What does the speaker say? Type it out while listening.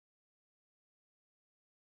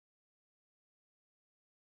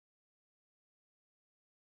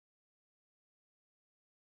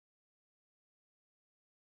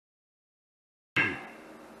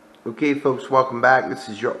Okay folks, welcome back. This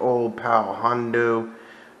is your old pal Hondo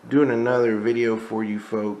doing another video for you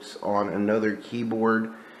folks on another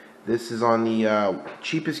keyboard. This is on the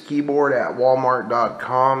cheapest keyboard at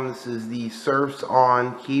walmart.com. This is the Surfs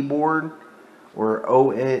On keyboard, or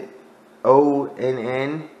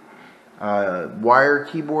ONN wire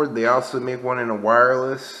keyboard. They also make one in a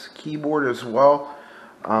wireless keyboard as well.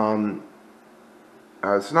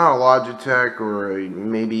 It's not a Logitech or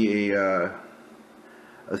maybe a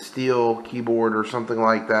steel keyboard or something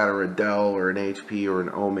like that, or a Dell or an HP or an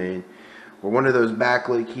Omen, or one of those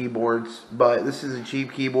backlit keyboards. But this is a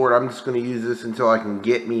cheap keyboard. I'm just going to use this until I can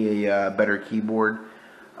get me a better keyboard.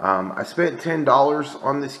 I spent $10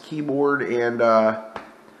 on this keyboard, and I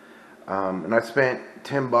spent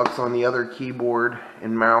 $10 on the other keyboard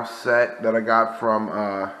and mouse set that I got from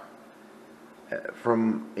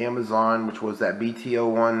Amazon, which was that BTO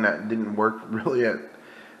one that didn't work really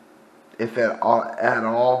if at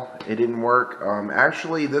all. It didn't work.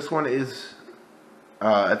 Actually, this one is,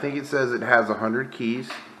 I think it says it has 100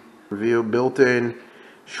 keys. Review built-in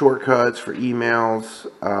shortcuts for emails,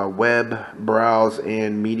 web browse,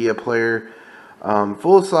 and media player.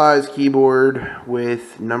 Full-size keyboard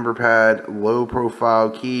with number pad,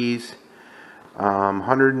 low-profile keys,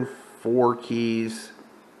 104 keys.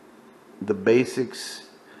 The basics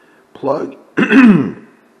plug in.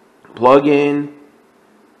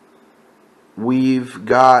 We've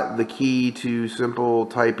got the key to simple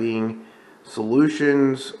typing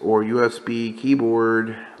solutions or USB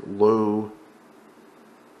keyboard.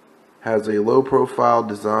 Has a low profile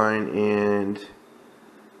design and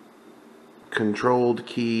controlled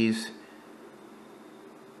keys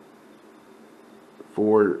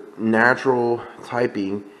for natural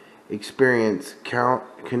typing experience.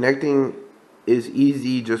 Connecting is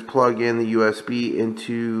easy. Just plug in the USB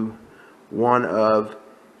into one of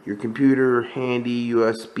your computer handy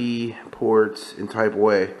USB ports and type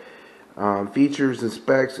away. Features and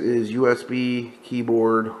specs is USB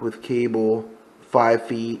keyboard with cable 5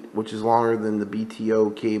 feet, which is longer than the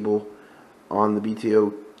BTO cable on the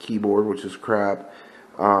BTO keyboard, which is crap.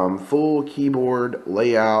 Full keyboard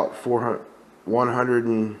layout,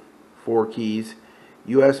 104 keys.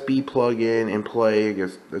 USB plug in and play. I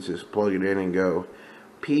guess let's just plug it in and go.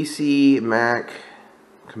 PC, Mac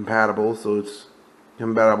compatible, so it's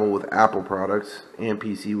compatible with Apple products, and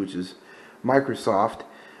PC, which is Microsoft.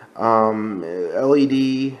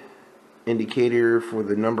 LED indicator for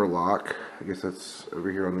the number lock. I guess that's over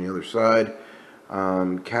here on the other side.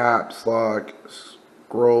 Caps lock,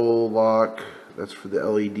 scroll lock. That's for the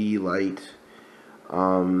LED light.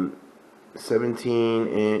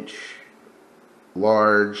 17-inch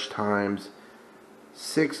large times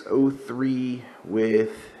 603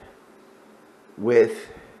 width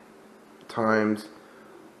times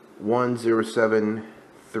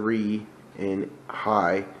 1073 in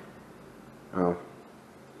high.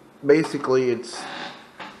 Basically it's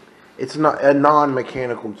not a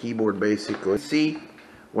non-mechanical keyboard. Basically, see,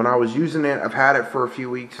 when I was using it, I've had it for a few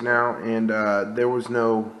weeks now, and there was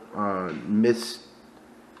no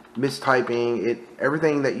mistyping.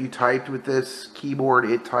 Everything that you typed with this keyboard,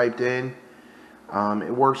 it typed in.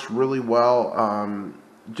 It works really well,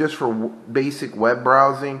 just for basic web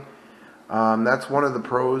browsing. That's one of the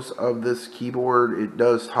pros of this keyboard. It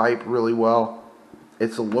does type really well.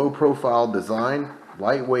 It's a low profile design,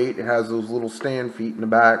 lightweight. It has those little stand feet in the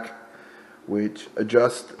back, which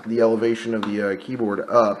adjust the elevation of the keyboard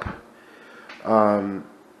up.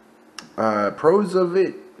 Pros of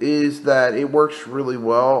it is that it works really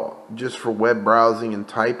well just for web browsing and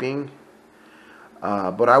typing,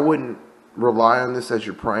 but I wouldn't rely on this as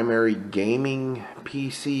your primary gaming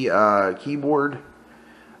PC keyboard.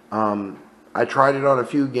 I tried it on a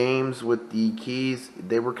few games with the keys.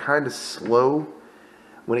 They were kind of slow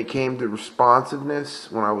when it came to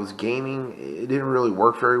responsiveness. When I was gaming, it didn't really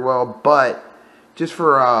work very well, but just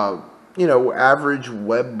for average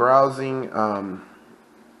web browsing,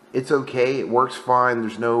 it's okay. It works fine.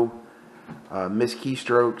 There's no missed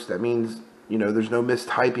keystrokes. That means there's no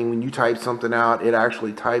mistyping. When you type something out, it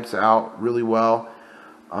actually types out really well.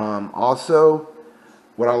 Also,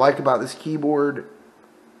 what I like about this keyboard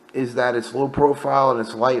is that it's low profile and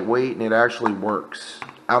it's lightweight, and it actually works.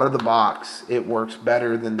 Out of the box, it works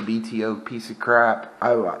better than the BTO piece of crap.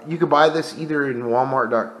 You could buy this either in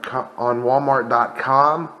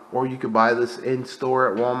Walmart.com, or you could buy this in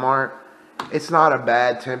store at Walmart. It's not a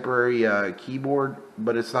bad temporary keyboard,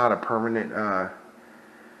 but it's not a permanent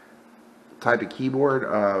type of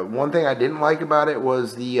keyboard. One thing I didn't like about it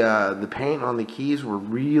was the paint on the keys were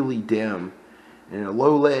really dim. In a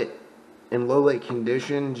low lit in low light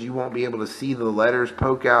conditions, you won't be able to see the letters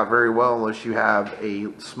poke out very well unless you have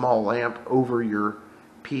a small lamp over your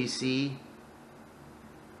PC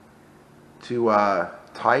to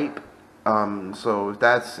type. So if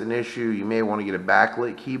that's an issue, you may want to get a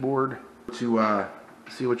backlit keyboard to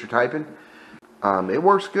see what you're typing. It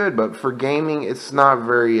works good, but for gaming, it's not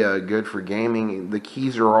very good for gaming. The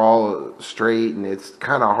keys are all straight, and it's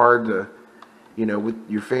kind of hard to, you know, with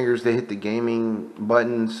your fingers to hit the gaming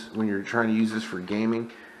buttons when you're trying to use this for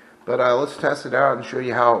gaming. But let's test it out and show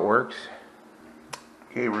you how it works.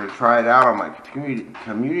 Okay, we're going to try it out on my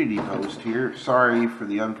community post here. Sorry for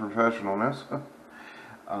the unprofessionalness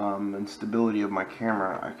and stability of my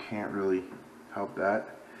camera. I can't really help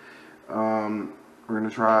that. We're going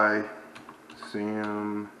to try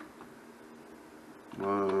Sam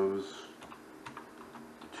loves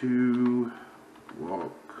to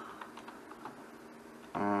walk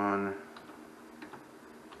on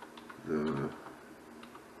the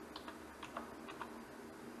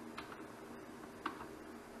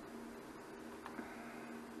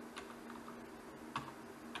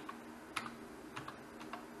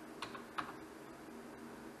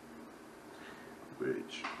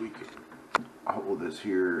which we can hold this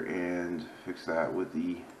here and fix that with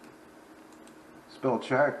the spell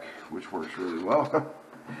check, which works really well.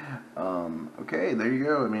 Okay, there you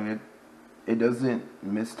go. I mean, it doesn't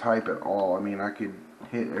mistype at all. I mean, I could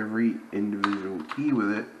hit every individual key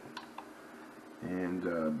with it,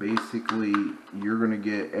 and basically you're gonna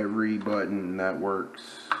get every button that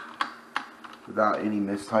works without any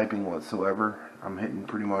mistyping whatsoever. I'm hitting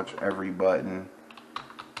pretty much every button,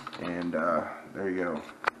 and there you go.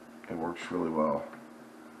 It works really well.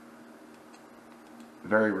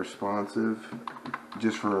 Very responsive,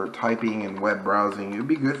 just for typing and web browsing. It would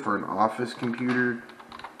be good for an office computer.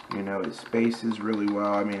 You know, it spaces really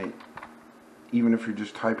well. I mean, even if you're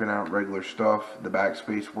just typing out regular stuff, the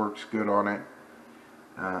backspace works good on it.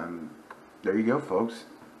 There you go, folks.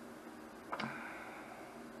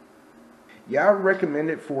 Yeah, I recommend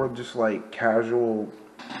it for just like casual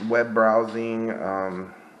web browsing,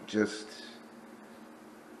 just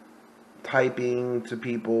typing to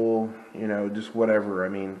people, you know, just whatever. I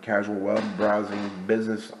mean, casual web browsing,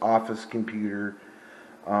 business, office computer.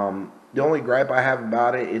 The only gripe I have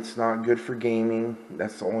about it, it's not good for gaming.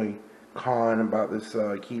 That's the only con about this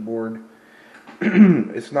keyboard.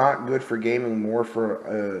 It's not good for gaming, more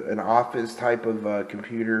for an office type of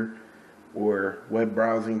computer or web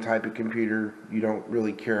browsing type of computer you don't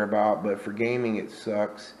really care about, but for gaming it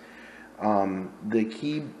sucks. The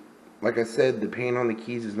key, like I said, the paint on the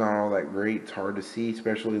keys is not all that great. It's hard to see,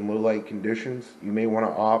 especially in low light conditions. You may want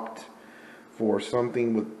to opt for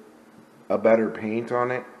something with a better paint on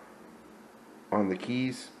it, on the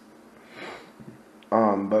keys.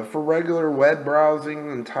 But for regular web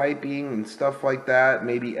browsing and typing and stuff like that,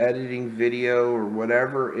 maybe editing video or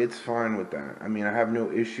whatever, it's fine with that. I mean, I have no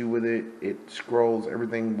issue with it. It scrolls,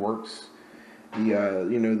 everything works. The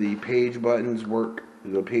you know, the page buttons work.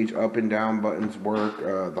 The page up and down buttons work.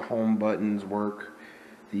 The home buttons work.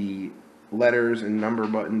 The letters and number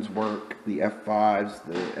buttons work. The F5s,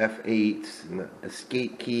 the F8s, and the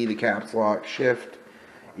escape key, the caps lock, shift.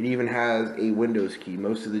 It even has a Windows key.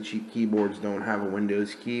 Most of the cheap keyboards don't have a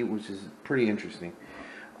Windows key, which is pretty interesting.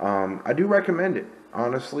 I do recommend it.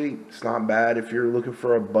 Honestly, it's not bad if you're looking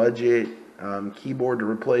for a budget keyboard to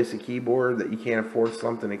replace a keyboard that you can't afford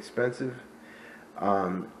something expensive.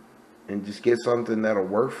 And just get something that'll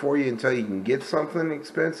work for you until you can get something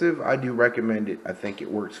expensive. I do recommend it. I think it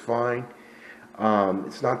works fine.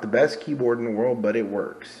 It's not the best keyboard in the world, but it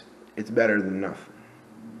works. It's better than nothing.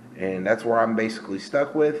 And that's where I'm basically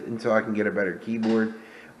stuck with until I can get a better keyboard.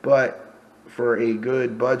 But for a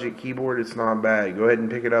good budget keyboard, it's not bad. Go ahead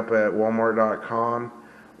and pick it up at Walmart.com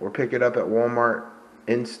or pick it up at Walmart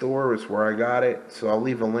in-store. It's where I got it. So I'll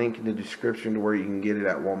leave a link in the description to where you can get it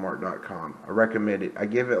at Walmart.com. I recommend it. I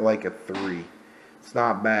give it like a 3. It's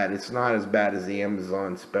not bad. It's not as bad as the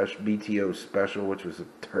Amazon special, BTO special, which was a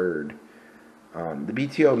turd. The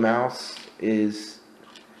BTO mouse is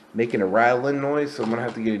making a rattling noise, so I'm gonna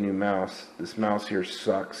have to get a new mouse. This mouse here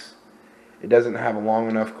sucks. It doesn't have a long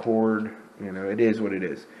enough cord. You know, it is what it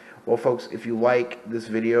is. Well, folks, if you like this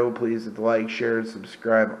video, please hit the like, share, and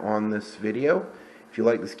subscribe on this video. If you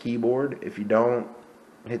like this keyboard, if you don't,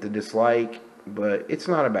 hit the dislike. But it's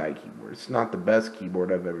not a bad keyboard. It's not the best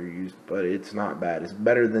keyboard I've ever used, but it's not bad. It's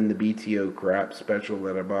better than the BTO crap special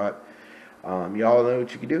that I bought. Y'all know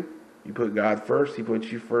what you can do. You put God first. He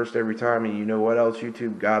puts you first every time. And you know what else,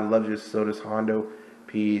 YouTube? God loves you. So does Hondo.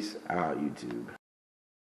 Peace out, YouTube.